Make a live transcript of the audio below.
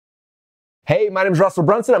Hey, my name is Russell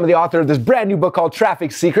Brunson. I'm the author of this brand new book called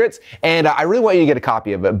Traffic Secrets, and I really want you to get a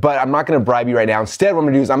copy of it, but I'm not going to bribe you right now. Instead, what I'm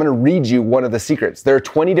going to do is I'm going to read you one of the secrets. There are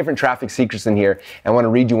 20 different traffic secrets in here, and I want to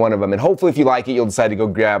read you one of them, and hopefully if you like it, you'll decide to go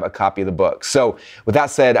grab a copy of the book. So with that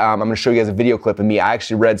said, I'm going to show you guys a video clip of me. I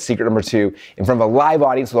actually read secret number 2 in front of a live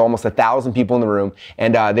audience with almost 1,000 people in the room,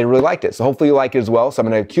 and they really liked it. So hopefully you like it as well. So I'm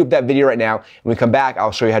going to cue up that video right now. When we come back,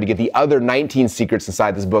 I'll show you how to get the other 19 secrets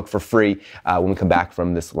inside this book for free when we come back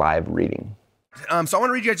from this live reading. So I want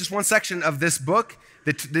to read you just one section of this book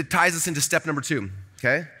that ties us into step number 2,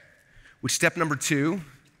 okay? Which step number 2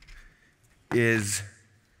 is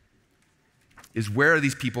where are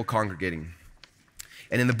these people congregating?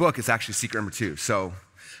 And in the book, it's actually secret number 2. So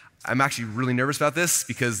I'm actually really nervous about this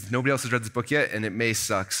because nobody else has read this book yet, and it may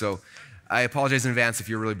suck. So I apologize in advance if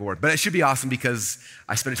you're really bored. But it should be awesome because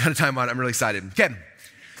I spent a ton of time on it. I'm really excited. Okay,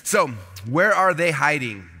 so where are they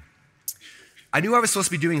hiding? I knew I was supposed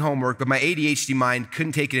to be doing homework, but my ADHD mind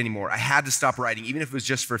couldn't take it anymore. I had to stop writing, even if it was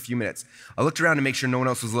just for a few minutes. I looked around to make sure no one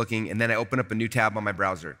else was looking, and then I opened up a new tab on my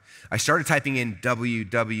browser. I started typing in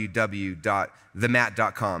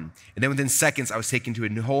www.themat.com, and then within seconds, I was taken to a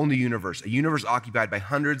whole new universe, a universe occupied by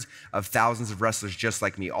hundreds of thousands of wrestlers just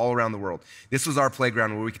like me all around the world. This was our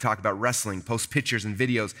playground where we could talk about wrestling, post pictures and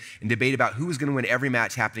videos, and debate about who was going to win every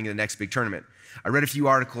match happening in the next big tournament. I read a few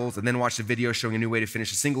articles and then watched a video showing a new way to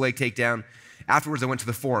finish a single leg takedown. Afterwards, I went to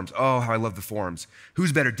the forums. Oh, how I love the forums.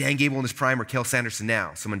 Who's better, Dan Gable in his prime or Cael Sanderson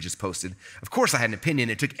now? Someone just posted. Of course, I had an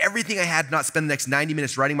opinion. It took everything I had to not spend the next 90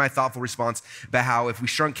 minutes writing my thoughtful response about how if we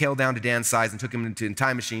shrunk Cael down to Dan's size and took him into a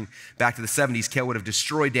time machine back to the 70s, Cael would have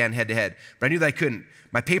destroyed Dan head to head. But I knew that I couldn't.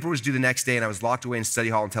 My paper was due the next day, and I was locked away in study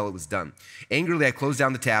hall until it was done. Angrily, I closed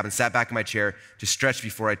down the tab and sat back in my chair to stretch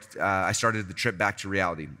before I started the trip back to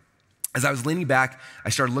reality. As I was leaning back, I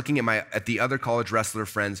started looking at the other college wrestler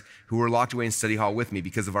friends who were locked away in study hall with me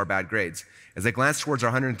because of our bad grades. As I glanced towards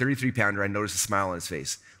our 133-pounder, I noticed a smile on his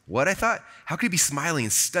face. What, I thought? How could he be smiling in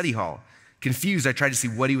study hall? Confused, I tried to see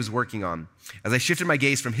what he was working on. As I shifted my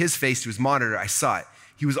gaze from his face to his monitor, I saw it.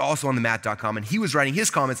 He was also on the mat.com, and he was writing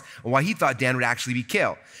his comments on why he thought Dan would actually beat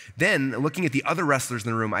Cael. Then, looking at the other wrestlers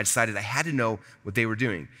in the room, I decided I had to know what they were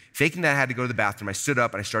doing. Faking that I had to go to the bathroom, I stood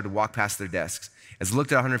up and I started to walk past their desks. As I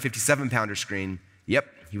looked at a 157-pounder screen, yep,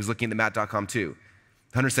 he was looking at the mat.com too.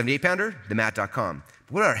 178-pounder, the mat.com.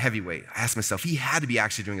 But what about our heavyweight? I asked myself, he had to be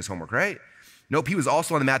actually doing his homework, right? Nope, he was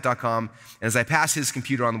also on the mat.com, and as I passed his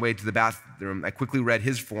computer on the way to the bathroom, I quickly read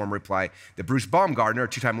his forum reply that Bruce Baumgartner, a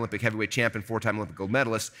 2-time Olympic heavyweight champion, 4-time Olympic gold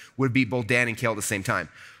medalist, would beat both Dan and Cael at the same time.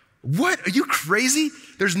 What? Are you crazy?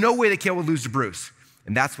 There's no way that Cael would lose to Bruce.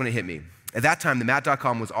 And that's when it hit me. At that time, the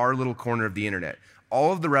mat.com was our little corner of the internet.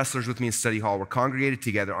 All of the wrestlers with me in study hall were congregated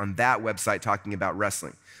together on that website talking about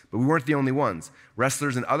wrestling. But we weren't the only ones.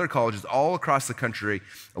 Wrestlers in other colleges all across the country,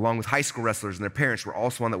 along with high school wrestlers and their parents, were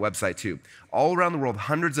also on that website too. All around the world,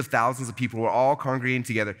 hundreds of thousands of people were all congregating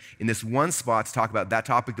together in this one spot to talk about that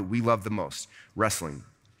topic that we love the most, wrestling.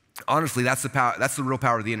 Honestly, that's the real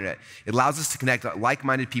power of the internet. It allows us to connect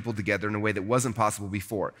like-minded people together in a way that wasn't possible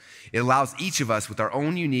before. It allows each of us with our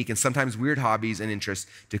own unique and sometimes weird hobbies and interests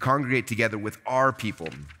to congregate together with our people,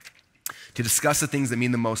 to discuss the things that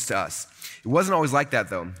mean the most to us. It wasn't always like that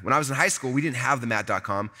though. When I was in high school, we didn't have the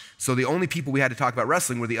mat.com, so the only people we had to talk about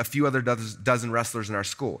wrestling were a few other dozen wrestlers in our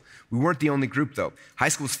school. We weren't the only group though. High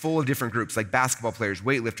school was full of different groups like basketball players,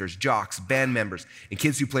 weightlifters, jocks, band members, and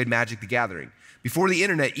kids who played Magic the Gathering. Before the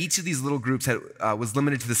internet, each of these little groups was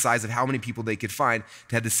limited to the size of how many people they could find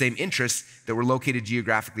to have the same interests that were located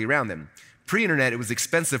geographically around them. Pre-internet, it was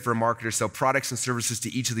expensive for a marketer to sell products and services to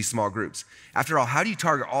each of these small groups. After all, how do you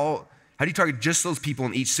target just those people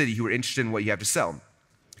in each city who are interested in what you have to sell?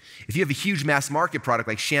 If you have a huge mass market product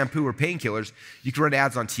like shampoo or painkillers, you can run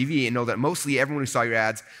ads on TV and know that mostly everyone who saw your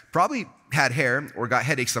ads probably had hair or got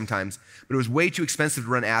headaches sometimes, but it was way too expensive to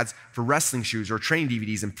run ads for wrestling shoes or training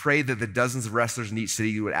DVDs and pray that the dozens of wrestlers in each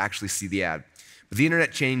city would actually see the ad. But the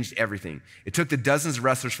internet changed everything. It took the dozens of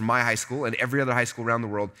wrestlers from my high school and every other high school around the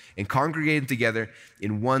world and congregated them together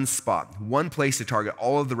in one spot, one place to target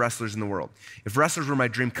all of the wrestlers in the world. If wrestlers were my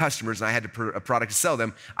dream customers and I had a product to sell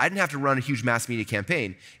them, I didn't have to run a huge mass media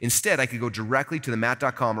campaign. Instead, I could go directly to the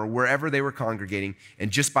mat.com or wherever they were congregating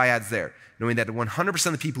and just buy ads there, knowing that 100%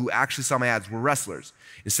 of the people who actually saw my ads were wrestlers,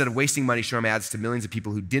 instead of wasting money showing my ads to millions of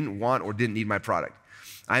people who didn't want or didn't need my product.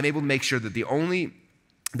 I'm able to make sure that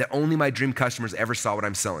only my dream customers ever saw what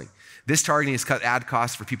I'm selling. This targeting has cut ad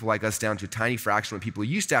costs for people like us down to a tiny fraction of what people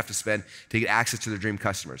used to have to spend to get access to their dream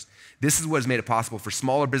customers. This is what has made it possible for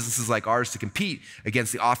smaller businesses like ours to compete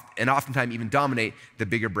against and oftentimes even dominate the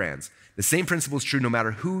bigger brands. The same principle is true no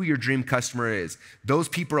matter who your dream customer is. Those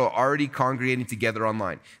people are already congregating together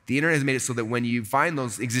online. The internet has made it so that when you find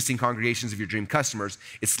those existing congregations of your dream customers,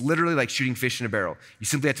 it's literally like shooting fish in a barrel. You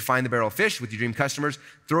simply have to find the barrel of fish with your dream customers,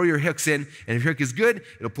 throw your hooks in, and if your hook is good,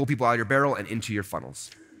 it'll pull people out of your barrel and into your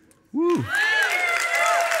funnels. Woo!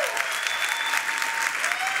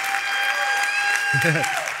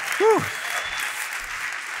 Woo!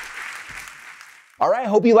 All right,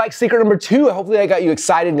 hope you like secret number 2. Hopefully I got you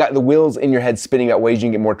excited and got the wheels in your head spinning about ways you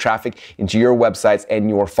can get more traffic into your websites and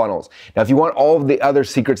your funnels. Now, if you want all of the other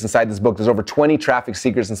secrets inside this book, there's over 20 traffic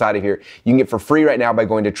secrets inside of here. You can get for free right now by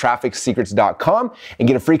going to trafficsecrets.com and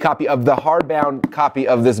get a free copy of the hardbound copy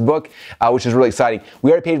of this book, which is really exciting.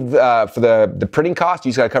 We already paid for the printing cost.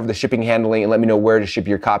 You just gotta cover the shipping, handling, and let me know where to ship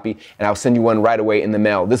your copy, and I'll send you one right away in the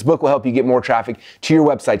mail. This book will help you get more traffic to your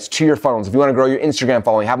websites, to your funnels. If you wanna grow your Instagram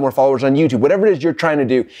following, have more followers on YouTube, whatever it is you're trying to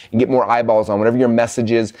do and get more eyeballs on, whatever your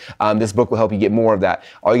message is, this book will help you get more of that.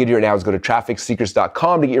 All you gotta do right now is go to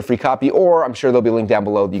trafficsecrets.com to get your free copy, or I'm sure there'll be a link down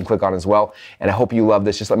below that you can click on as well. And I hope you love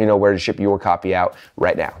this. Just let me know where to ship your copy out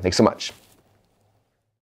right now. Thanks so much.